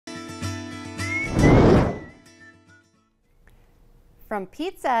From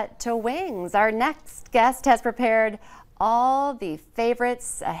pizza to wings, our next guest has prepared all the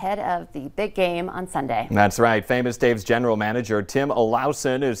favorites ahead of the big game on Sunday. That's right. Famous Dave's general manager Tim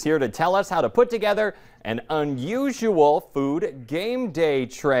Olausen is here to tell us how to put together an unusual food game day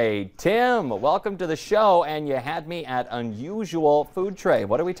tray. Tim, welcome to the show, and you had me at unusual food tray.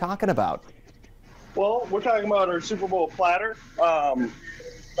 What are we talking about? Well, we're talking about our Super Bowl platter.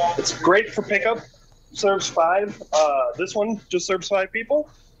 It's great for pickup. Serves 5. This one just serves 5 people.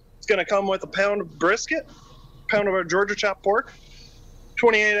 It's going to come with a pound of brisket, pound of our Georgia chopped pork,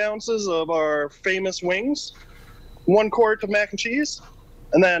 28 ounces of our famous wings, 1 quart of mac and cheese,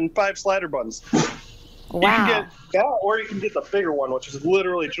 and then 5 slider buns. Wow. You can get that, or you can get the bigger one, which is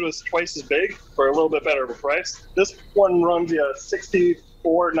literally just twice as big for a little bit better of a price. This one runs you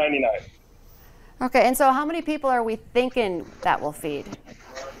 $64.99. Okay, and so how many people are we thinking that will feed?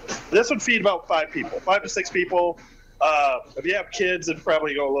 This would feed about 5 people, 5 to 6 people. If you have kids, it'd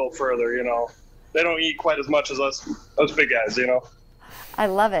probably go a little further, you know. They don't eat quite as much as us big guys, you know. I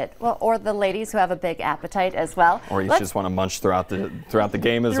love it. Well, or the ladies who have a big appetite as well. Or you just want to munch throughout the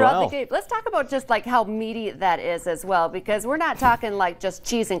game as throughout well. The game. Let's talk about just like how meaty that is as well, because we're not talking like just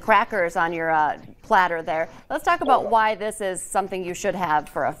cheese and crackers on your platter there. Let's talk about why this is something you should have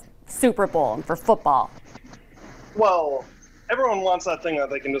for a Super Bowl and for football. Well, everyone wants that thing that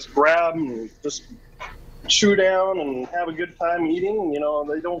they can just grab and just chew down and have a good time eating. You know,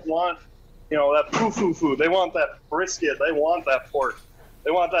 they don't want, you know, that poo-poo food. They want that brisket. They want that pork.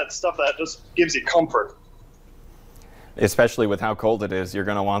 They want that stuff that just gives you comfort. Especially with how cold it is, you're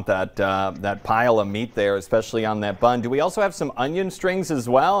going to want that that pile of meat there, especially on that bun. Do we also have some onion strings as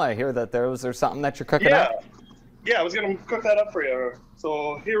well? I hear that there's something that you're cooking up. Yeah, I was going to cook that up for you.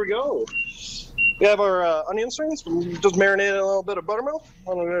 So here we go. We have our onion strings. We just marinated a little bit of buttermilk.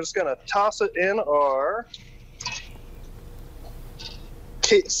 And we're just going to toss it in our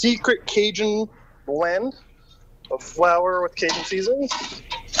secret Cajun blend of flour with Cajun seasonings.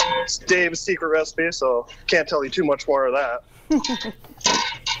 It's Dave's secret recipe, so can't tell you too much more of that.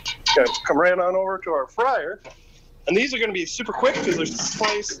 Gonna come right on over to our fryer. And these are going to be super quick because they're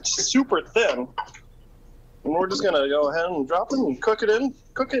sliced super thin. And we're just going to go ahead and drop them and cook it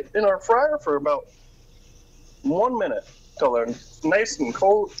in our fryer for about 1 minute till they're nice and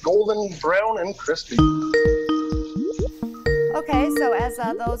cold, golden brown and crispy. Okay, so as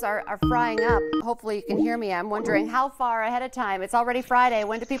those are frying up, hopefully you can hear me. I'm wondering how far ahead of time. It's already Friday.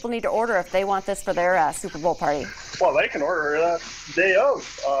 When do people need to order if they want this for their Super Bowl party? Well, they can order that day of.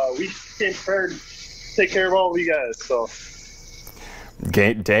 We came prepared to take care of all of you guys, so.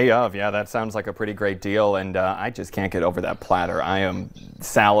 Day of, yeah, that sounds like a pretty great deal, and I just can't get over that platter. I am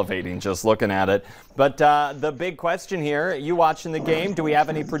salivating just looking at it. But the big question here, you watching the game, do we have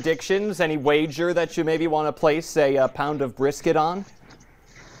any predictions, any wager that you maybe want to place a pound of brisket on?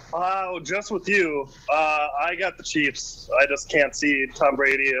 Just with you, I got the Chiefs. I just can't see Tom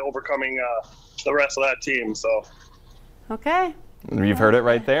Brady overcoming the rest of that team, so. Okay. You've heard it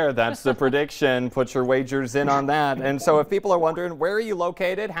right there. That's the prediction. Put your wagers in on that. And so if people are wondering, where are you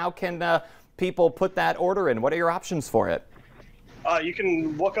located? How can people put that order in? What are your options for it? You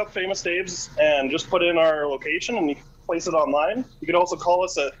can look up Famous Dave's and just put in our location and you can place it online. You can also call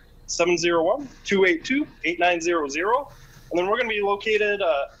us at 701-282-8900. And then we're going to be located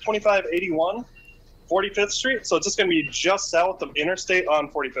 2581 45th Street. So it's just going to be just south of Interstate on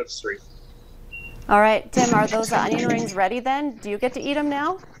 45th Street. All right, Tim, are those onion rings ready then? Do you get to eat them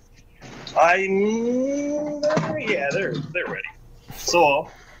now? Yeah, they're ready. So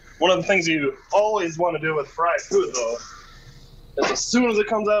one of the things you always want to do with fried food, though, is as soon as it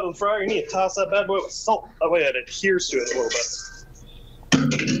comes out of the fryer, you need to toss that bad boy with salt. That way it adheres to it a little bit.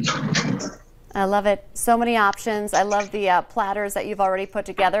 I love it. So many options. I love the platters that you've already put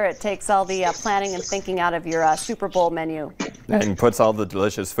together. It takes all the planning and thinking out of your Super Bowl menu. And puts all the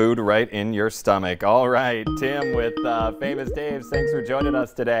delicious food right in your stomach. All right, Tim with Famous Dave's, thanks for joining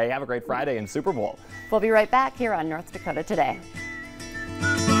us today. Have a great Friday and Super Bowl. We'll be right back here on North Dakota Today.